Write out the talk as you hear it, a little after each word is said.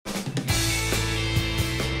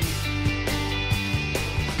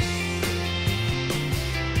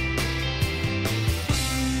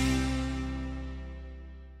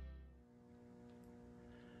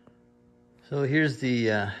So here's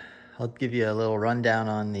the, I'll give you a little rundown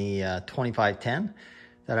on the 2510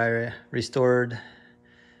 that I restored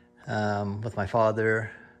with my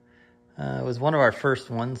father. It was one of our first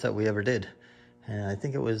ones that we ever did. And I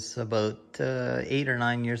think it was about 8 or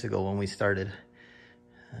 9 years ago when we started.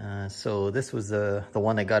 So this was the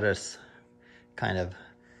one that got us kind of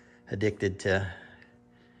addicted to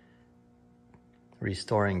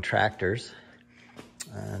restoring tractors.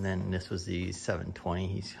 And then this was the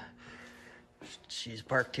 720. She's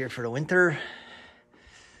parked here for the winter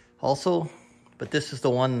also, but this is the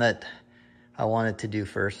one that I wanted to do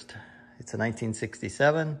first. It's a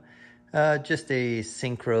 1967, just a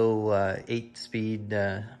synchro 8-speed.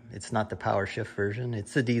 It's not the power shift version,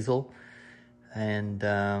 it's a diesel. And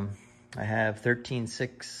I have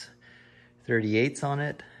 13.6 38s on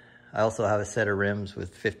it. I also have a set of rims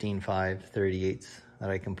with 15.5 38s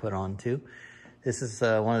that I can put on too. This is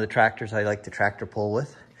one of the tractors I like to tractor pull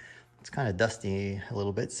with. It's kind of dusty a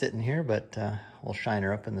little bit sitting here, but we'll shine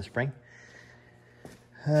her up in the spring.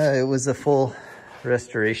 It was a full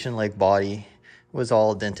restoration, like body. It was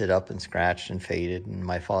all dented up and scratched and faded, and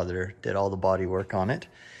my father did all the body work on it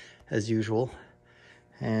as usual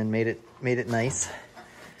and made it nice.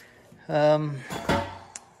 Again,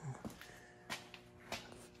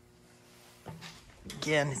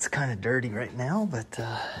 it's kind of dirty right now, but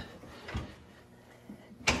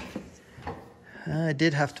I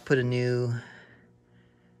did have to put a new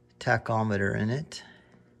tachometer in it,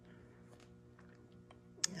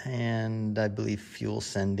 and I believe fuel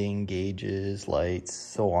sending, gauges, lights,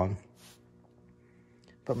 so on.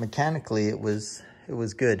 But mechanically it was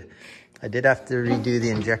good. I did have to redo the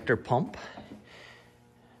injector pump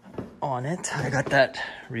on it. I got that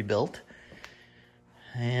rebuilt,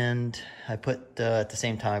 and I put at the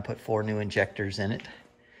same time I put 4 new injectors in it,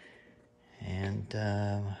 and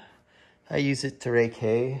I use it to rake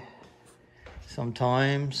hay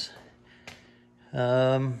sometimes.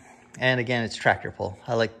 And again, it's tractor pull.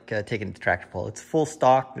 I like taking it to tractor pull. It's full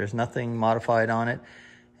stock. There's nothing modified on it.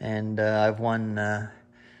 And I've won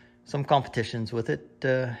some competitions with it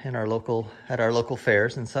at our local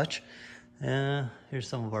fairs and such. Here's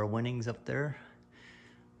some of our winnings up there.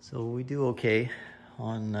 So we do okay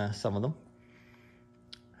on some of them.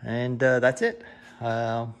 And that's it.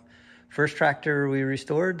 First tractor we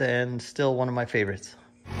restored, and still one of my favorites.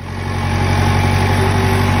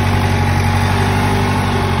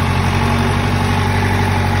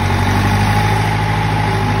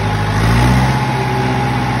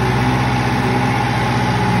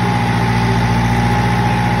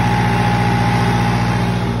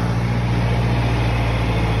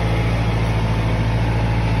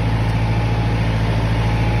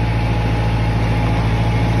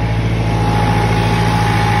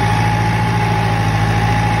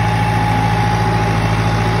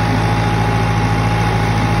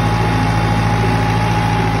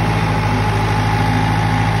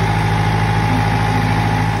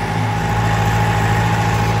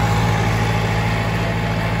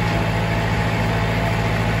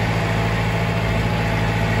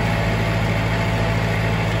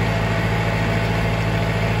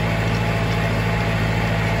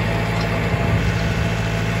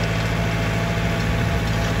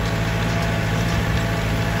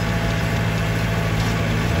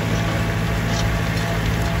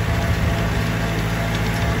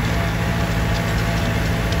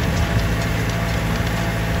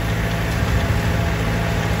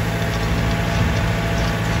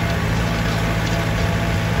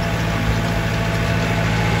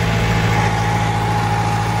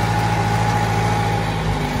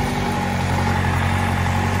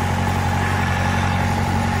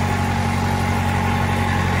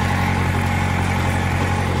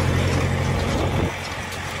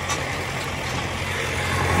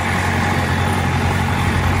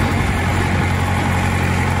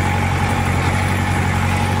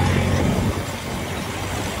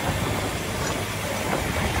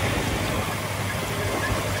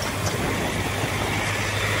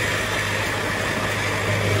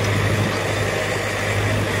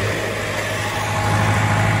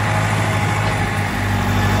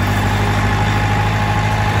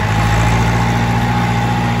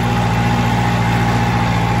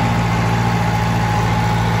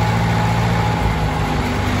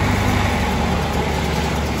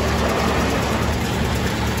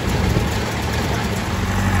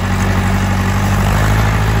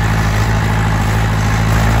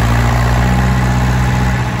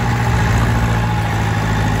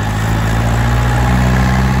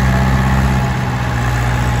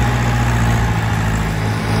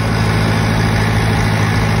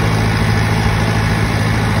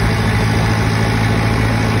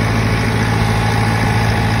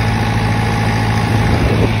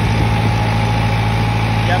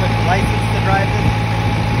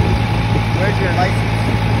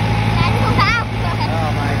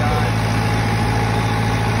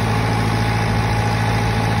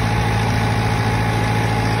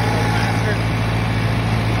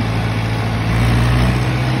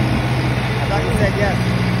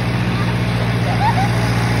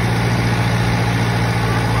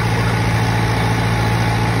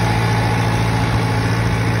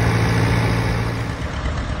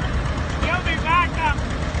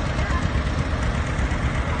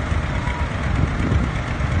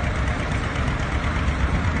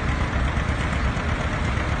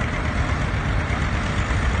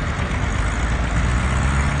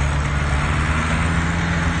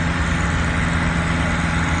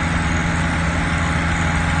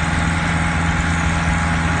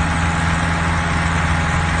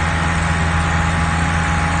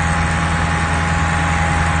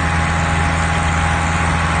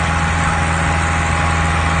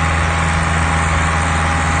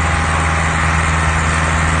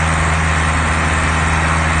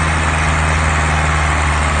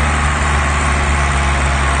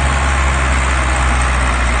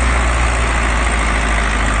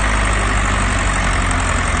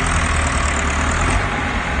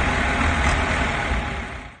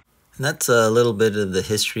 That's a little bit of the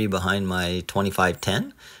history behind my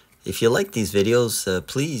 2510. If you like these videos,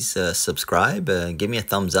 please subscribe, give me a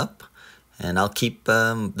thumbs up, and I'll keep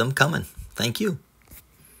them coming. Thank you.